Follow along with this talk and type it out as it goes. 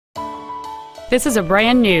This is a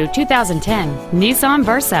brand new 2010 Nissan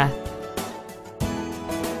Versa.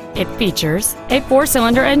 It features a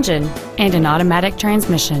 4-cylinder engine and an automatic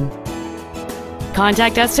transmission.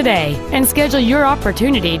 Contact us today and schedule your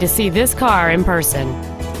opportunity to see this car in person.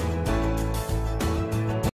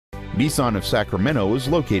 Nissan of Sacramento is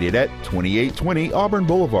located at 2820 Auburn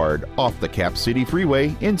Boulevard off the Cap City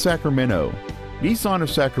Freeway in Sacramento. Nissan of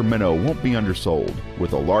Sacramento won't be undersold.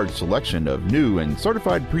 With a large selection of new and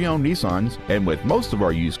certified pre-owned Nissans, and with most of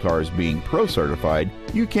our used cars being Pro-certified,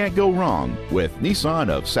 you can't go wrong with Nissan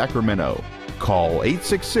of Sacramento. Call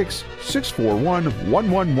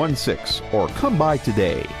 866-641-1116 or come by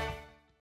today.